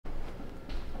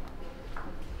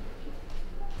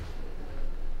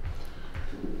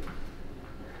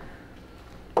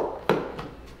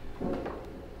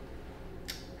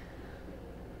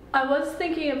I was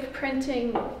thinking of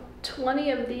printing 20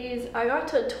 of these. I got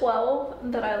to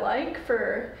 12 that I like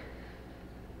for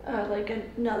like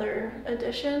another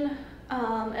edition,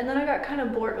 and then I got kind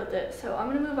of bored with it, so I'm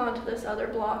gonna move on to this other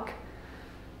block.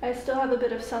 I still have a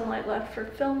bit of sunlight left for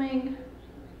filming,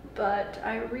 but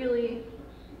I don't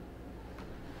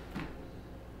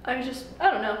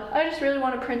know, I just really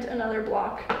want to print another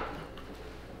block.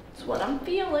 It's what I'm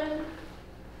feeling.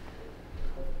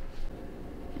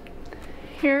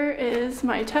 Here is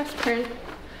my test print.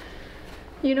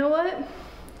 You know what?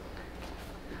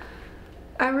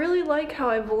 I really like how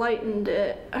I've lightened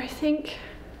it. I think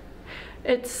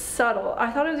it's subtle. I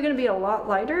thought it was gonna be a lot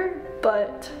lighter,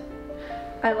 but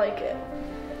I like it.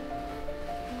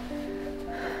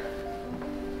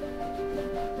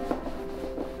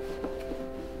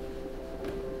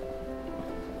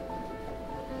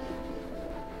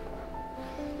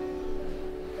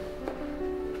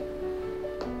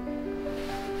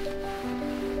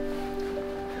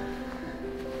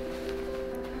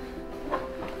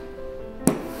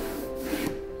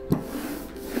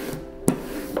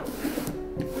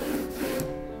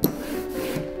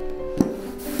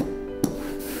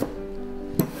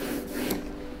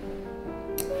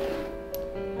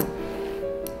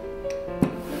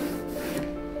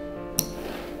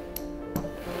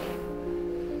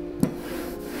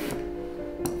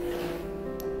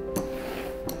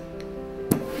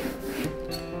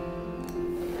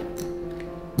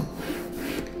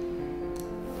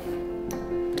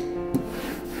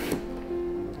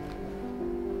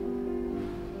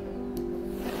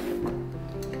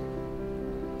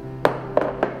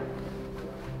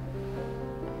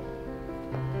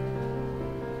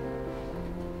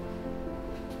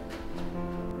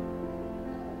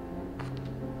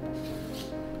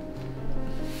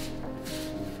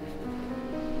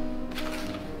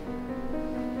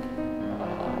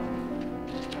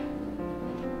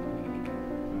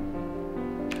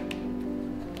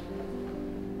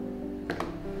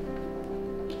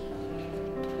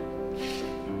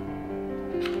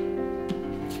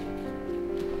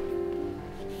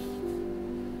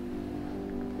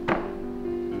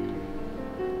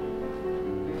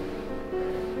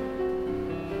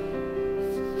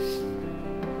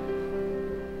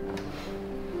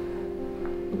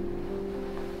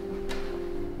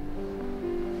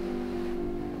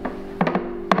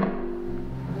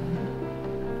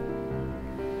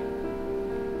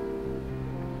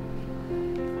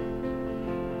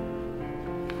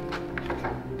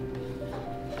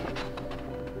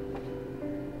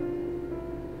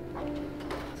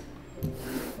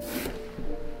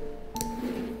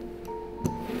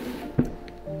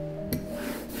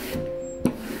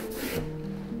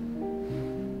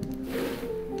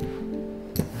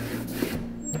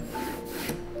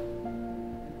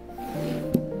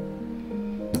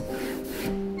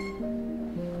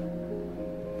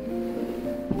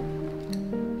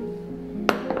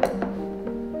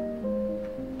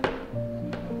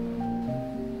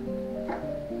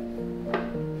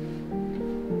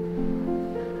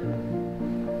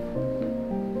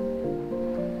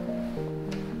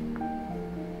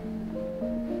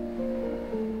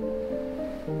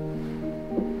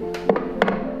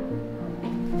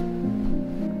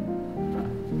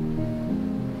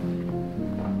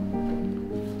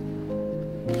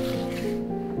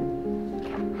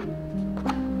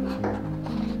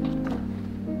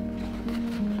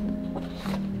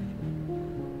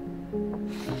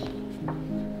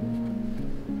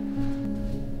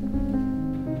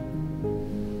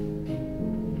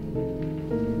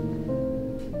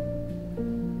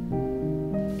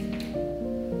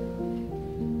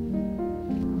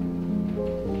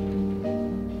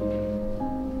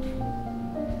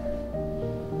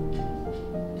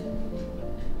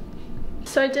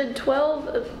 So I did 12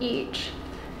 of each,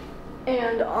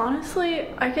 and honestly,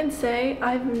 I can say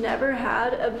I've never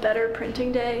had a better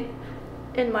printing day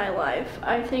in my life.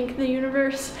 I think the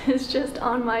universe is just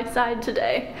on my side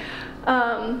today.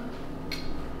 I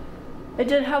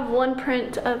did have one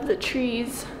print of the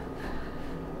trees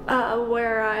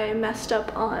where I messed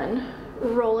up on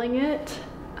rolling it,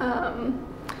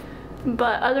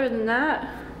 but other than that,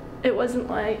 it wasn't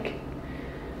like,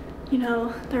 you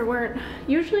know, there weren't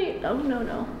usually, oh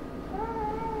no.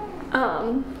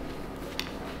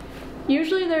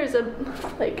 Usually there's a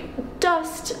like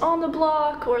dust on the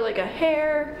block, or like a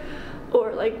hair,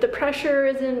 or like the pressure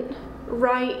isn't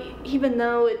right, even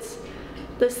though it's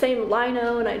the same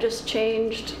lino and I just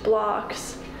changed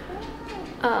blocks.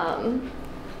 Now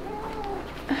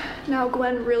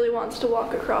Gwen really wants to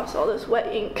walk across all this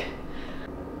wet ink.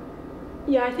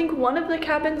 Yeah, I think one of the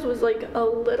cabins was like a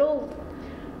little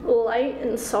light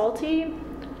and salty,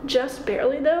 just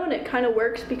barely though, and it kind of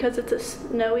works because it's a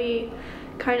snowy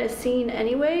kind of scene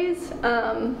anyways.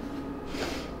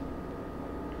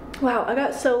 Wow, I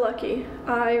got so lucky.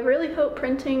 I really hope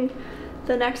printing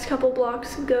the next couple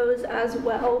blocks goes as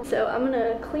well. So I'm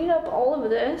gonna clean up all of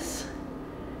this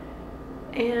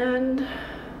and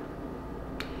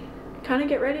kind of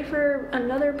get ready for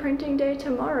another printing day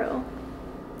tomorrow.